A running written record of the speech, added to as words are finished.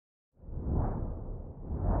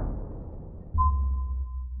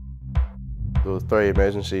There were 3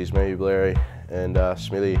 emergencies, me, Blairey and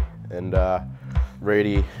Smithy, and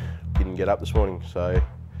Reedy didn't get up this morning, so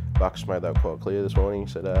Bucks made that quite clear this morning.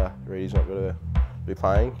 He said Reedy's not going to be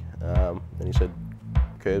playing, and he said,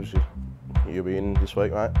 Curbs, you'll be in this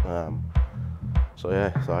week, mate. So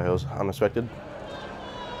yeah, so it was unexpected.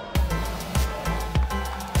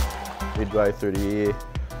 Midway through the year,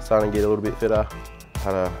 starting to get a little bit fitter.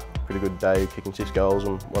 Had a pretty good day, kicking 6 goals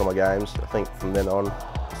in one of my games. I think from then on,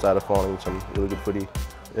 I started finding some really good footy.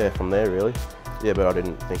 Yeah, from there really. Yeah, but I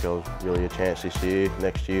didn't think I was really a chance this year.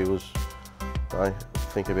 Next year was, I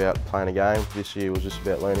think about playing a game. This year was just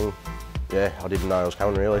about learning. Yeah, I didn't know I was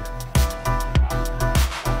coming really.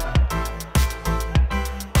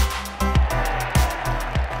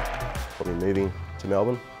 Probably moving to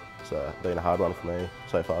Melbourne. It's been a hard one for me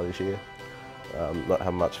so far this year. Not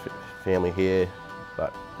having much family here,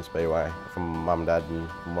 but just be away from mum and dad and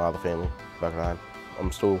my other family back at home.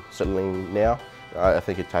 I'm still settling now. I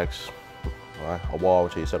think it takes a while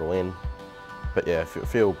to settle in, but yeah, I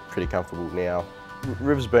feel pretty comfortable now.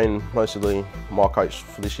 Riv's been mostly my coach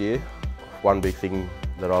for this year. One big thing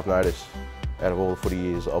that I've noticed out of all the footy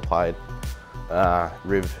years I've played,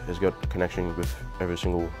 Riv has got a connection with every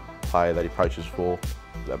single player that he coaches for.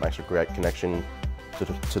 That makes a great connection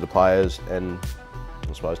to the players and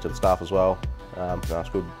I suppose to the staff as well. It's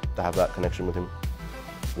good to have that connection with him.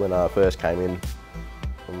 When I first came in,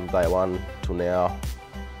 from day one till now,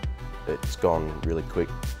 it's gone really quick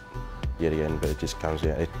yet again, but it just comes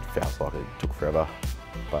out. It feels like it took forever,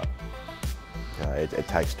 but you know, it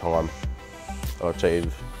takes time. I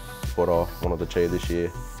achieved what I wanted to achieve this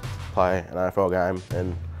year, play an AFL game,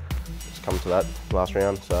 and it's come to that last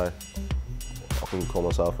round, so I can call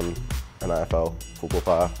myself an AFL football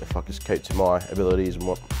player if I just keep to my abilities and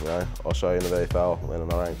what I'll show you in the VFL, then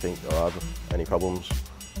I don't think I'll have any problems.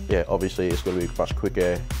 Yeah, obviously it's got to be much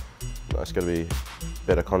quicker. It's got to be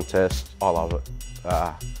better contest. I love it.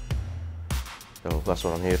 Well, that's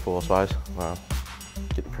what I'm here for, I suppose.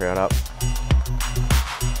 Get the crowd up.